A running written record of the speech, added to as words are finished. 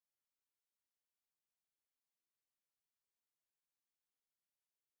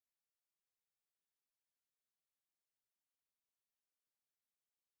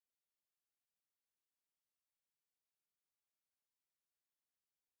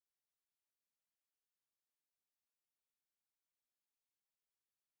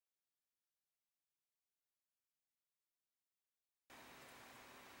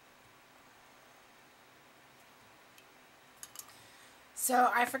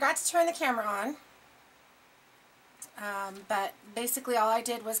So I forgot to turn the camera on, but basically all I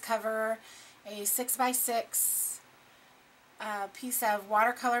did was cover a 6x6 piece of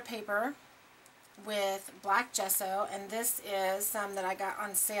watercolor paper with black gesso, and this is some that I got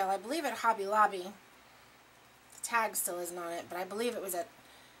on sale, I believe at Hobby Lobby. The tag still isn't on it, but I believe it was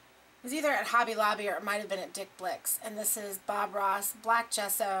either at Hobby Lobby or it might have been at Dick Blick's. And this is Bob Ross black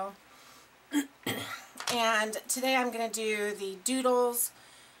gesso. And today I'm going to do the Doodles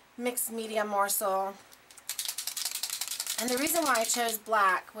mixed media morsel. And the reason why I chose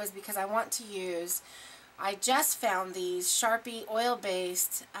black was because I want to use, I just found these Sharpie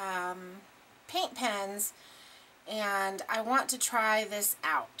oil-based paint pens, and I want to try this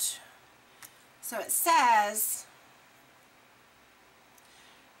out. So it says,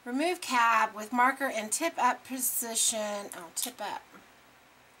 remove cap with marker in tip up position, tip up,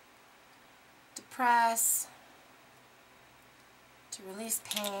 depress, to release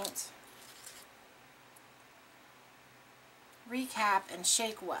paint, recap, and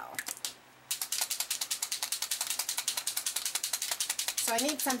shake well. So I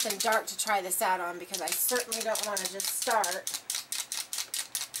need something dark to try this out on because I certainly don't want to just start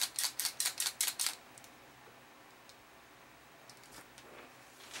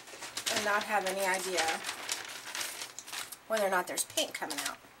and not have any idea whether or not there's paint coming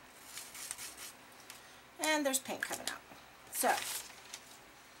out. And there's paint coming out. So,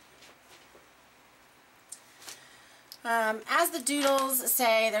 as the Doodles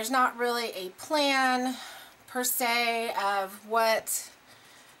say, there's not really a plan per se of what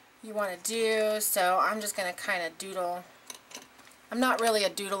you want to do, so I'm just going to kind of doodle. I'm not really a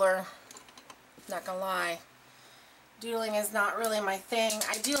doodler, not going to lie. Doodling is not really my thing.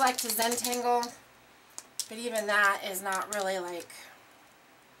 I do like to Zentangle, but even that is not really like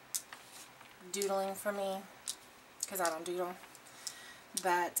doodling for me because I don't doodle.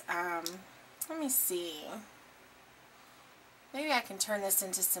 But let me see. Maybe I can turn this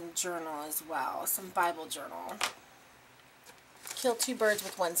into some journal as well, some Bible journal. Kill two birds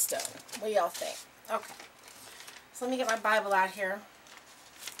with one stone. What do y'all think? Okay. So let me get my Bible out here.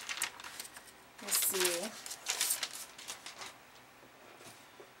 Let's see.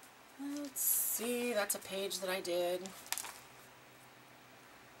 Let's see. That's a page that I did.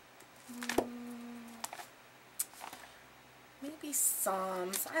 Maybe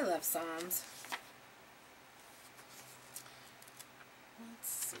Psalms. I love Psalms. Let's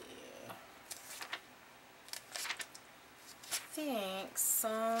see.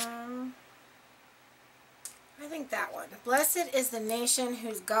 I think that one. Blessed is the nation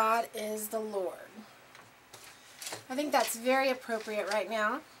whose God is the Lord. I think that's very appropriate right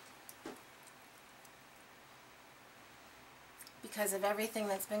now because of everything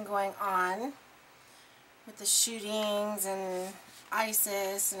that's been going on with the shootings and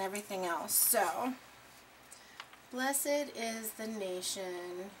ISIS and everything else. So, blessed is the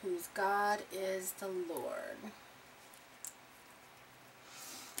nation whose God is the Lord.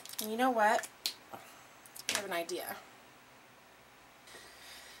 And you know what? I have an idea.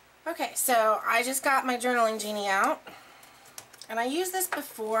 Okay, so I just got my journaling genie out, and I used this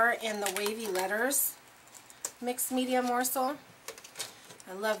before in the wavy letters mixed media morsel.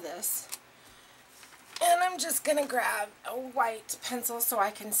 I love this. And I'm just going to grab a white pencil so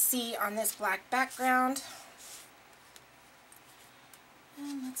I can see on this black background.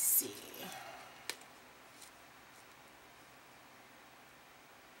 And let's see.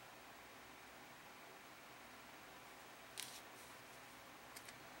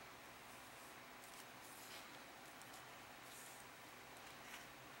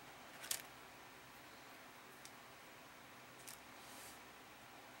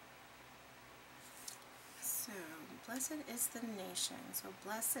 So, blessed is the nation. So,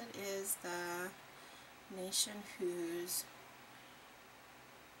 blessed is the nation whose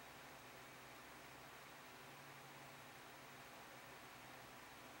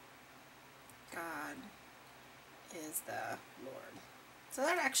God is the Lord. So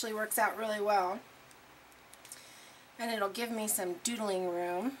that actually works out really well. And it'll give me some doodling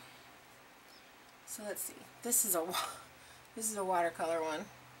room. So let's see. This is a watercolor one.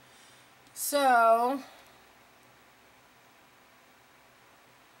 So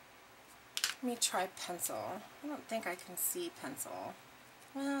let me try pencil. I don't think I can see pencil.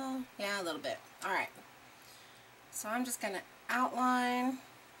 Well, yeah, a little bit. Alright. So I'm just going to outline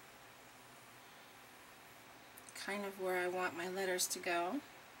kind of where I want my letters to go.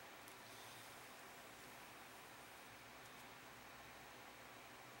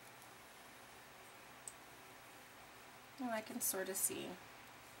 And I can sort of see,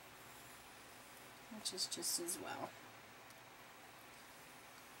 which is just as well.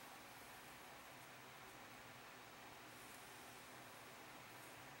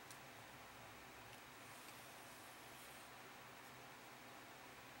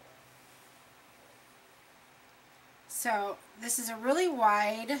 So this is a really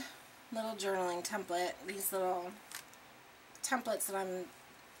wide little journaling template. These little templates that I'm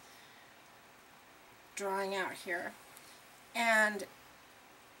drawing out here. And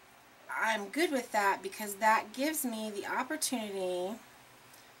I'm good with that because that gives me the opportunity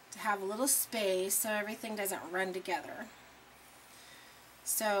to have a little space so everything doesn't run together.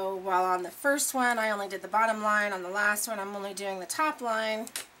 So while on the first one I only did the bottom line, on the last one I'm only doing the top line.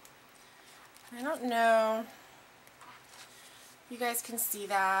 I don't know if you guys can see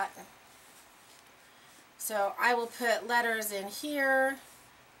that. So I will put letters in here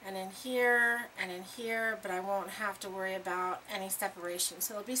and in here and in here, but I won't have to worry about any separation.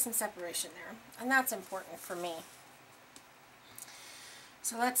 So there'll be some separation there, and that's important for me.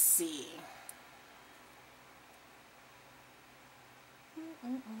 So let's see.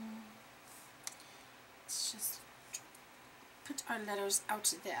 Let's just put our letters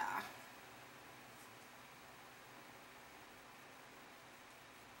out there.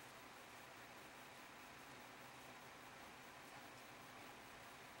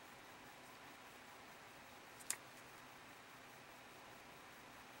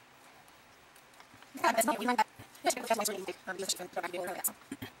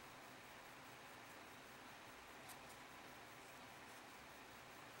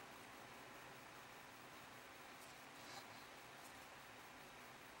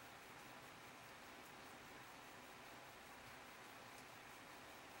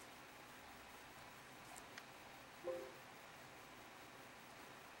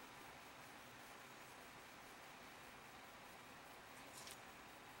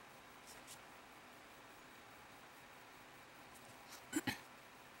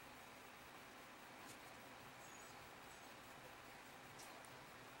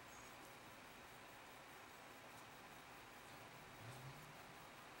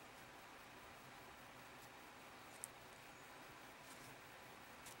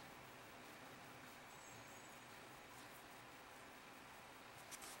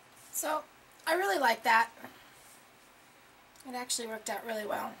 So I really like that. It actually worked out really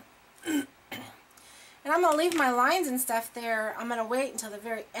well. And I'm going to leave my lines and stuff there. I'm going to wait until the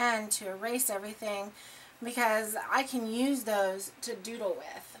very end to erase everything because I can use those to doodle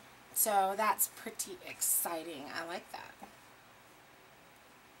with. So that's pretty exciting. I like that.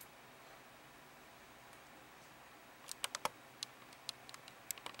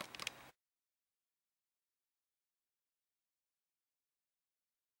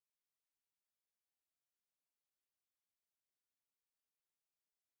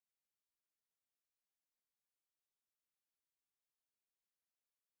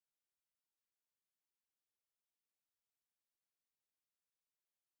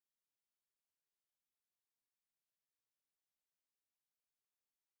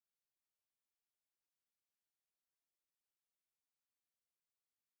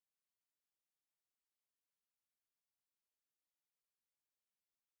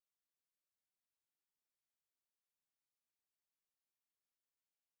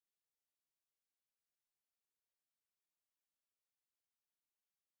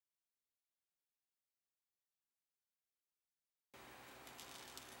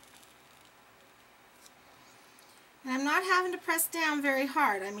 And I'm not having to press down very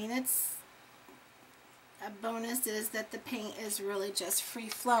hard. I mean, it's a bonus is that the paint is really just free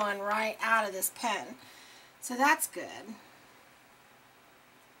flowing right out of this pen. So that's good.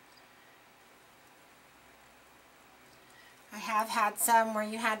 I have had some where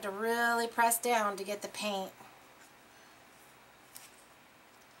you had to really press down to get the paint.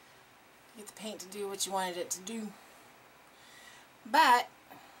 Get the paint to do what you wanted it to do. But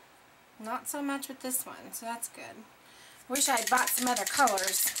not so much with this one, so that's good. Wish I had bought some other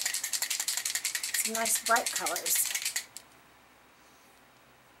colors. Some nice bright colors.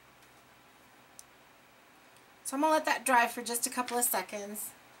 So I'm going to let that dry for just a couple of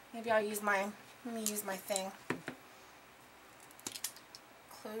seconds. Maybe I'll use my, let me use my thing.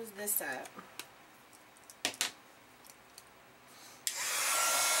 Close this up.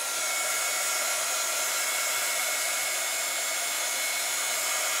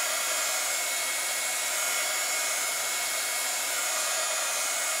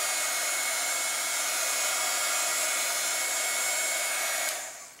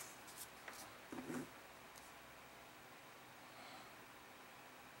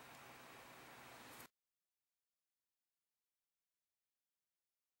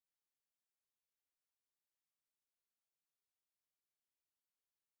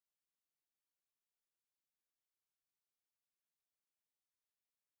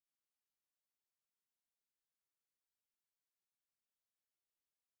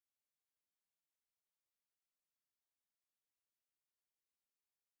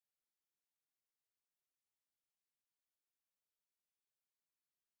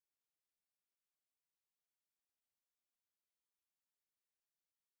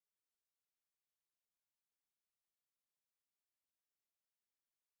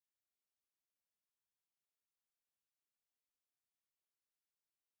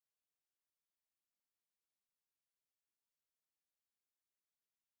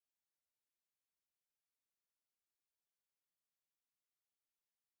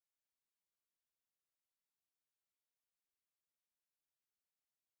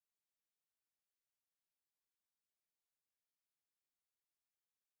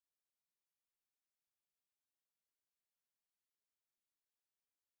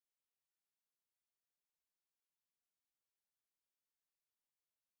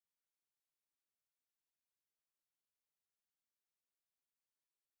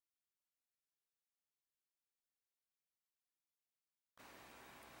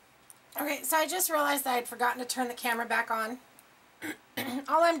 Okay, so I just realized that I'd forgotten to turn the camera back on.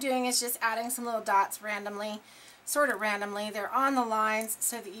 All I'm doing is just adding some little dots randomly, sort of randomly. They're on the lines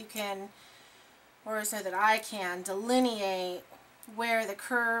so that you can, or so that I can, delineate where the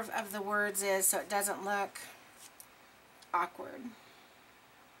curve of the words is so it doesn't look awkward.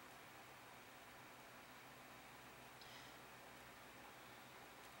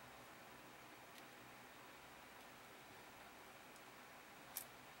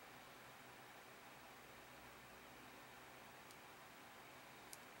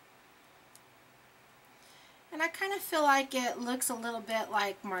 And I kind of feel like it looks a little bit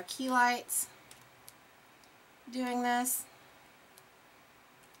like marquee lights doing this.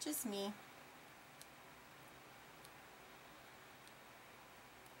 Just me.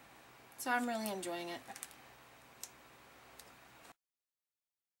 So I'm really enjoying it.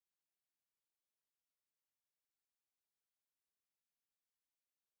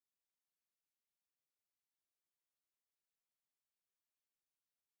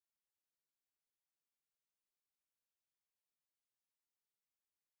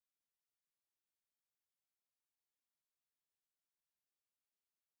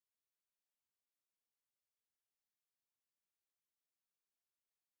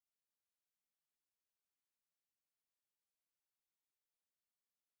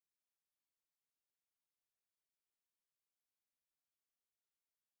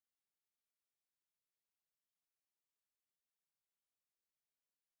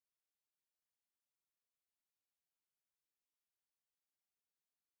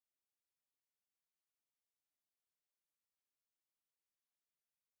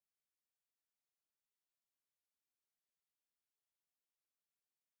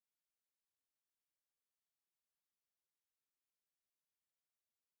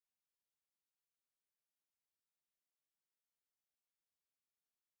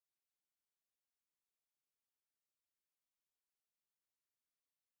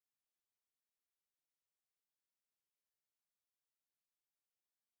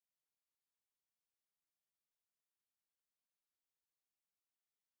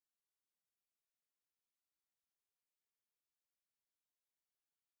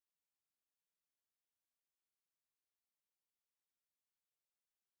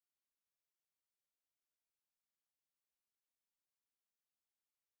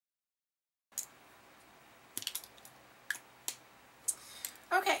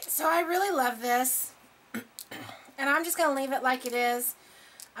 Okay, so I really love this, and I'm just going to leave it like it is.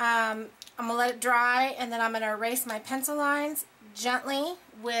 I'm going to let it dry, and then I'm going to erase my pencil lines gently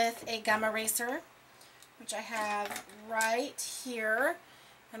with a gum eraser, which I have right here,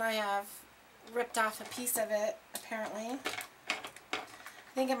 and I have ripped off a piece of it, apparently.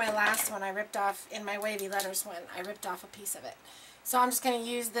 I think in my last one I ripped off, in my wavy letters one, I ripped off a piece of it. So I'm just going to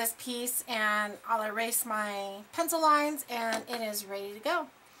use this piece and I'll erase my pencil lines and it is ready to go.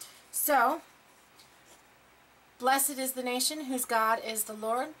 So, blessed is the nation whose God is the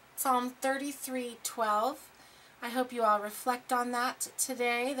Lord. Psalm 33:12. I hope you all reflect on that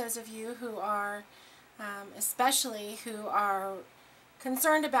today. Those of you who are, especially who are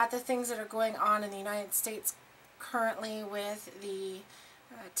concerned about the things that are going on in the United States currently with the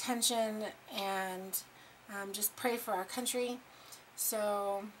tension, and just pray for our country.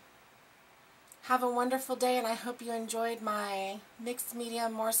 So have a wonderful day, and I hope you enjoyed my mixed media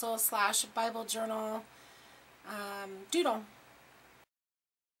morsel / Bible journal doodle.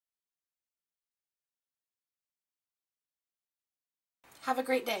 Have a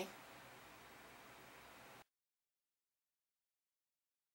great day.